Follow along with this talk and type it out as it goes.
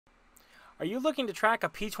Are you looking to track a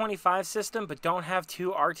P25 system but don't have two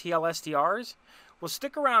RTL SDRs? Well,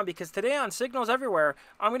 stick around because today on Signals Everywhere,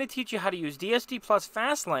 I'm going to teach you how to use DSDPlus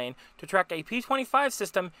FastLane to track a P25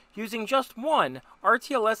 system using just one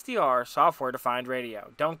RTL SDR software-defined radio.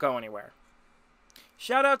 Don't go anywhere.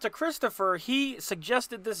 Shout out to Christopher. He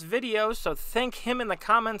suggested this video, so thank him in the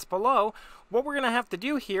comments below. What we're going to have to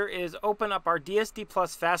do here is open up our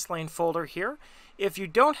DSDPlus FastLane folder here. If you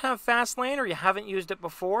don't have FastLane or you haven't used it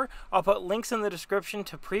before, I'll put links in the description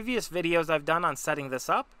to previous videos I've done on setting this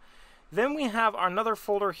up. Then we have another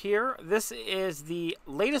folder here. This is the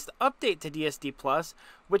latest update to DSDPlus,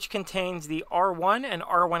 which contains the R1 and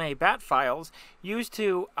R1A BAT files used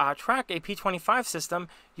to track a P25 system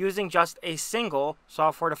using just a single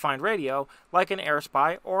software-defined radio, like an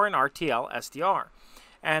AirSpy or an RTL SDR.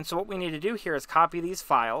 And so what we need to do here is copy these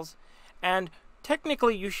files, and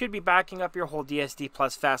technically you should be backing up your whole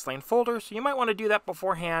DSDPlus FastLane folder, so you might want to do that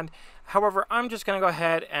beforehand. However, I'm just going to go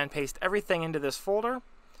ahead and paste everything into this folder.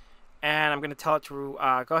 And I'm going to tell it to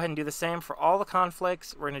go ahead and do the same for all the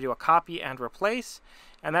conflicts. We're going to do a copy and replace.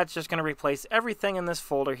 And that's just going to replace everything in this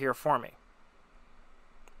folder here for me.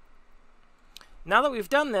 Now that we've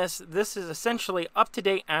done this, this is essentially up to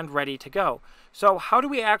date and ready to go. So how do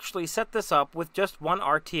we actually set this up with just one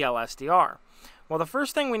RTL SDR? Well, the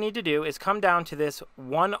first thing we need to do is come down to this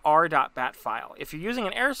 1r.bat file. If you're using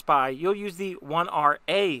an AirSpy, you'll use the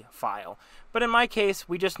 1RA file. But in my case,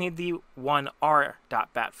 we just need the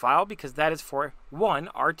 1r.bat file because that is for one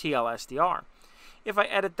RTL SDR. If I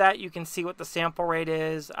edit that, you can see what the sample rate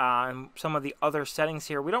is and some of the other settings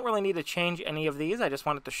here. We don't really need to change any of these. I just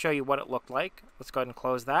wanted to show you what it looked like. Let's go ahead and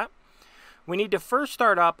close that. We need to first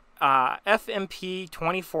start up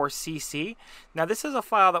FMP24cc. Now this is a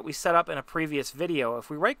file that we set up in a previous video. If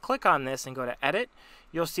we right click on this and go to edit,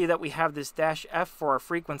 you'll see that we have this -F for our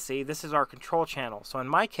frequency. This is our control channel. So in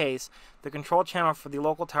my case, the control channel for the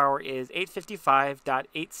local tower is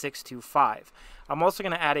 855.8625. I'm also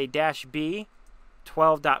going to add a -B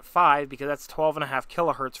 12.5 because that's 12.5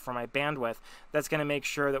 kilohertz for my bandwidth. That's going to make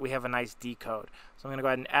sure that we have a nice decode. So I'm going to go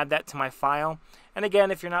ahead and add that to my file. And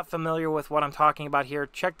again, if you're not familiar with what I'm talking about here,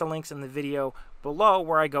 check the links in the video below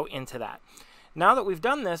where I go into that. Now that we've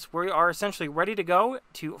done this, we are essentially ready to go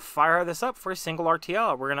to fire this up for a single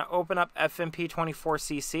RTL. We're going to open up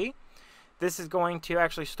FMP24cc. This is going to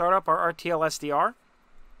actually start up our RTL SDR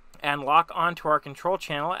and lock onto our control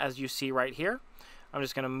channel as you see right here. I'm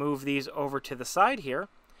just going to move these over to the side here.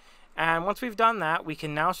 And once we've done that, we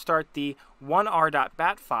can now start the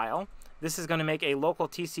 1r.bat file. This is going to make a local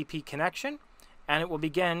TCP connection, and it will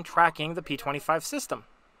begin tracking the P25 system.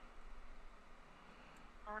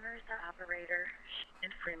 Honors the operator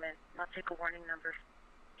in Freeman. I'll take a warning number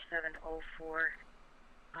 704.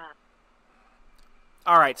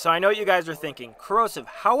 Alright, so I know what you guys are thinking. Corrosive,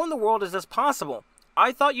 how in the world is this possible?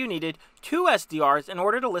 I thought you needed two SDRs in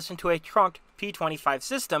order to listen to a trunked P25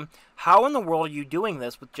 system. How in the world are you doing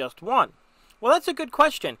this with just one? Well, that's a good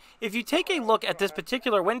question. If you take a look at this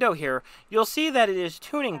particular window here, you'll see that it is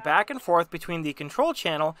tuning back and forth between the control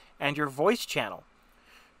channel and your voice channel.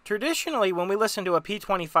 Traditionally, when we listen to a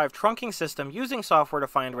P25 trunking system using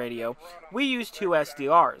software-defined radio, we use two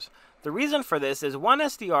SDRs. The reason for this is one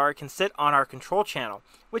SDR can sit on our control channel,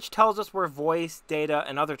 which tells us where voice, data,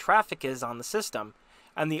 and other traffic is on the system.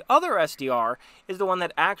 And the other SDR is the one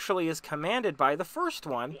that actually is commanded by the first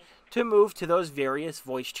one to move to those various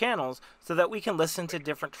voice channels so that we can listen to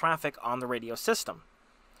different traffic on the radio system.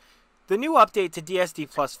 The new update to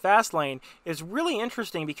DSDPlus FastLane is really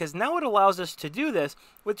interesting because now it allows us to do this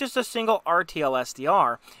with just a single RTL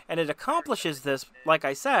SDR, and it accomplishes this, like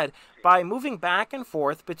I said, by moving back and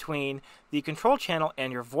forth between the control channel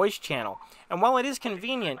and your voice channel. And while it is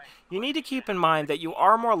convenient, you need to keep in mind that you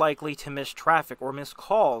are more likely to miss traffic or miss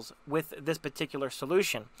calls with this particular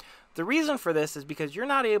solution. The reason for this is because you're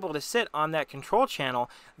not able to sit on that control channel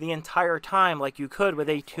the entire time like you could with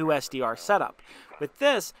a 2 SDR setup. With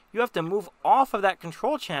this, you have to move off of that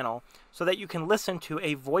control channel so that you can listen to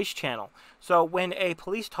a voice channel. So when a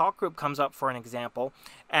police talk group comes up, for an example,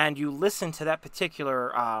 and you listen to that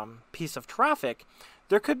particular piece of traffic,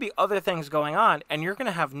 there could be other things going on, and you're going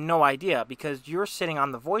to have no idea because you're sitting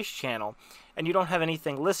on the voice channel and you don't have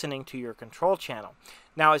anything listening to your control channel.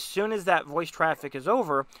 Now, as soon as that voice traffic is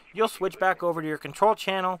over, you'll switch back over to your control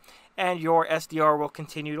channel, and your SDR will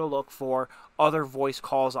continue to look for other voice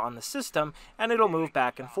calls on the system, and it'll move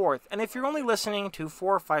back and forth. And if you're only listening to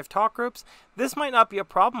 4 or 5 talk groups, this might not be a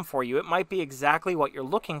problem for you. It might be exactly what you're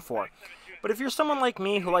looking for. But if you're someone like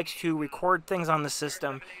me who likes to record things on the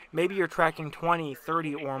system, maybe you're tracking 20,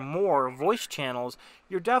 30 or more voice channels,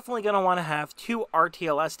 you're definitely going to want to have 2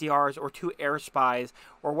 RTL SDRs or 2 AirSpies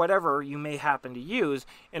or whatever you may happen to use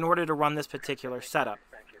in order to run this particular setup.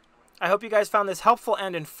 I hope you guys found this helpful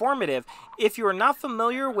and informative. If you are not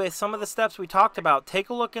familiar with some of the steps we talked about, take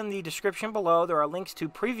a look in the description below. There are links to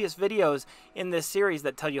previous videos in this series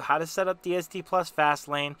that tell you how to set up DSDPlus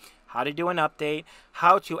FastLane, how to do an update,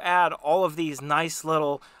 how to add all of these nice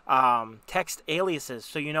little text aliases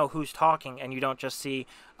so you know who's talking and you don't just see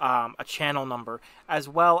a channel number, as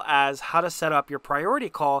well as how to set up your priority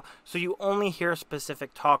call so you only hear specific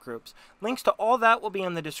talk groups. Links to all that will be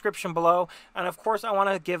in the description below. And of course, I want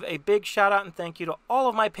to give a big shout out and thank you to all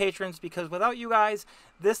of my patrons, because without you guys,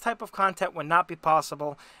 this type of content would not be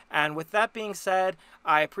possible. And with that being said,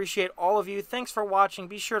 I appreciate all of you. Thanks for watching.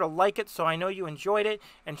 Be sure to like it so I know you enjoyed it,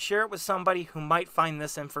 and share it with somebody who might find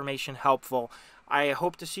this information helpful. I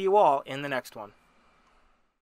hope to see you all in the next one.